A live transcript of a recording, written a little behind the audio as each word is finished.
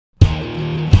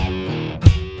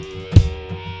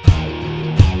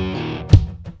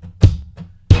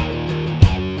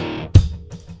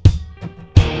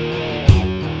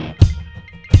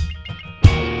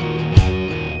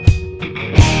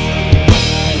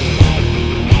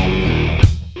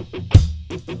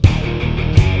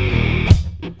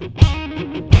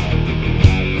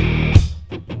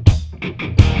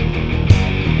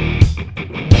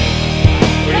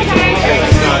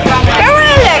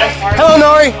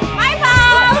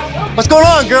What's going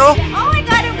on, girl? Oh my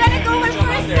god, I'm gonna go with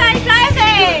first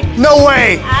skydiving! No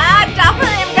way! Definitely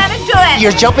I'm gonna do it!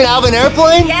 You're jumping out of an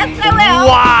airplane? Yes, I will!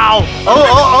 Wow!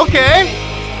 Oh, okay.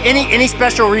 Any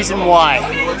special reason why?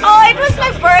 Oh, it was my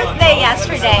birthday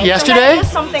yesterday. Yesterday? So let's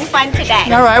do something fun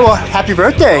today. All right, well, happy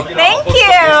birthday. Thank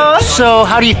you! So,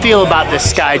 how do you feel about this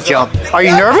sky jump? Are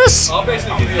you nervous?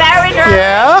 Very nervous,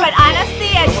 Yeah? but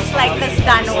honestly, I just like this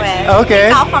done with. Okay.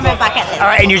 Take off from my bucket list. All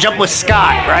right, and you jump with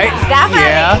Scott, right?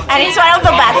 Definitely. Yeah. And he's one of the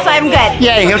best, so I'm good.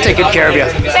 Yeah, he'll take good care of you.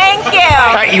 Thank you!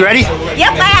 All right, you ready?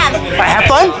 Yep, I am. All right, have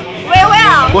fun. We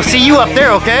will! We'll see you up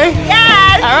there, okay?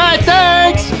 Yes! All right,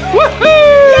 thanks. Woohoo!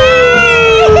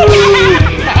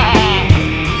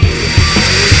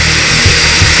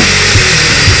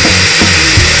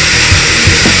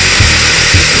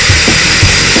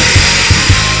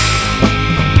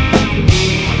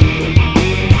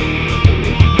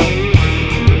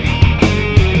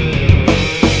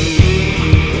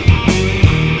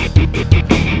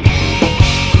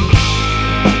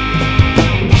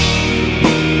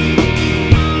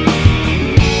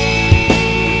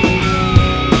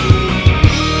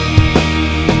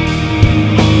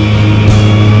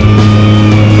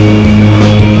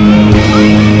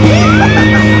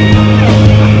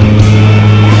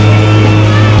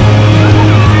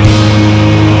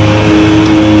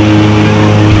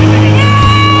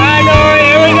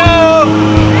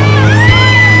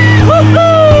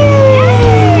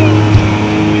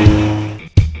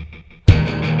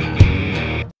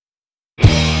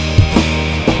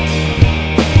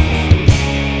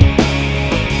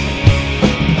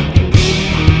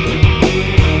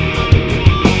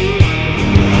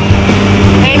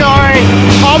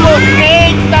 Almost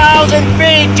 8,000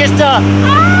 feet, just a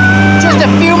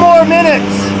few more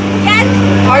minutes. Yes,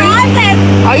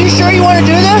 Are you sure you want to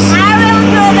do this? I will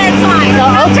do this one.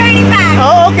 I'm turning back.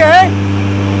 Oh, okay.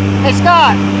 Hey,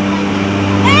 Scott.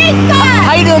 Hey, Scott.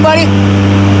 How you doing, buddy?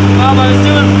 I was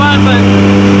doing fun, but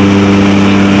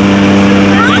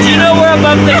did you know we're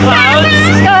above the clouds?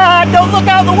 Scott, don't look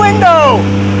out the window.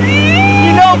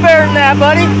 You know better than that,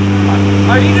 buddy.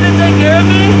 Are you gonna take care of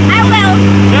me? I will.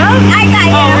 Yeah? I got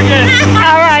you. Oh, we're good.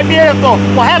 All right, beautiful.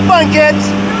 Well, have fun, kids.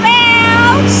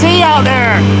 Well. See you out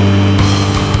there.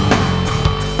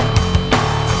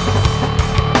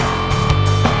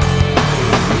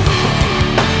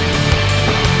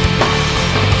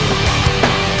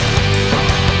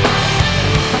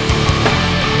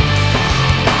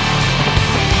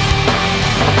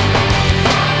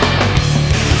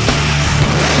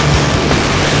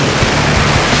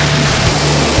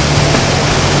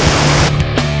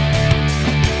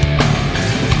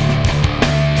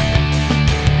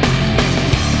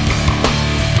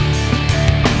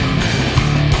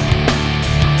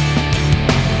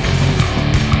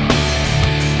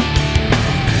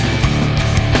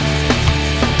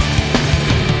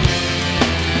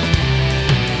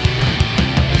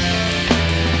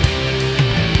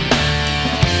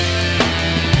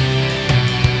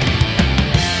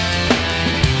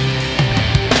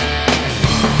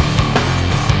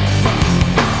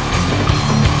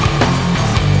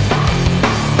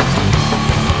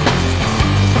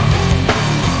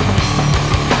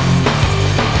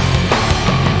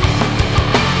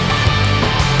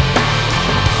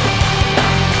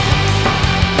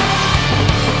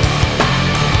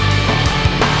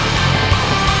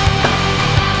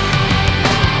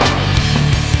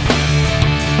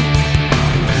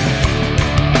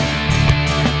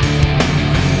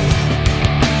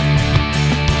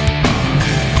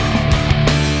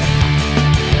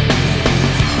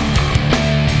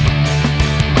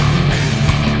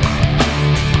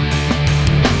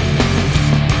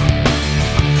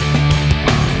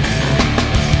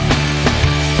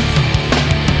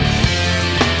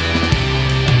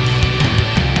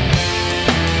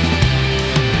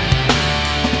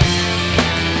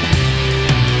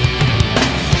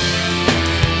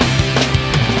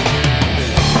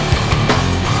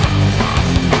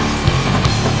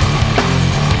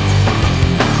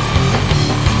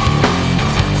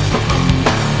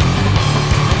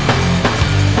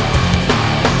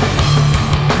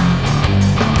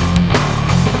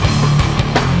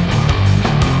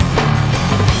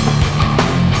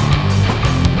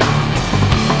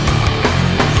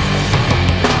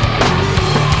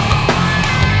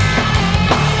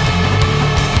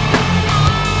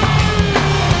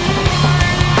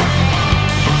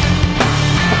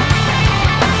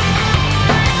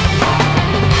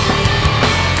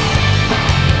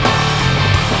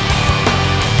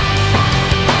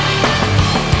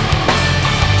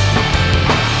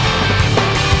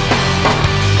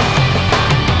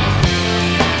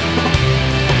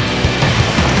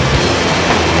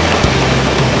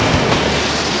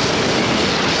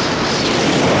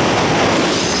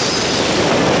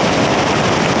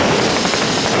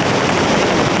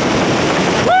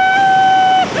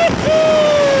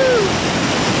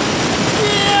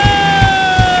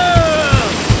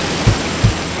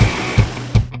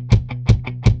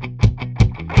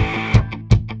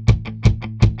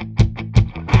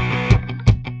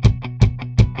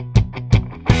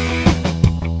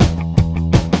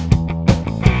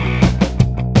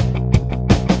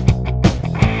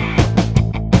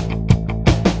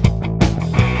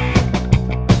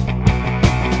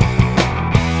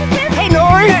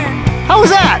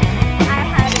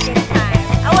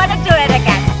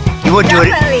 would do it.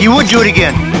 Definitely. You would do it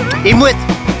again. Even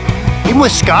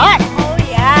with Scott? Oh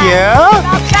yeah. Yeah.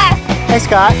 The best. Hey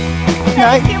Scott.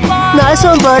 Thank you, Mom. Nice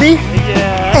one, buddy.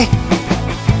 Yeah. Hey,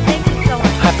 Thank you so much.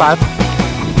 high five.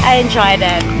 I enjoyed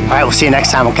it. All right, we'll see you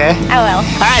next time, okay? I will.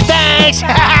 All right, thanks.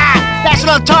 That's what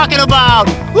I'm talking about.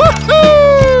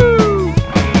 Woohoo!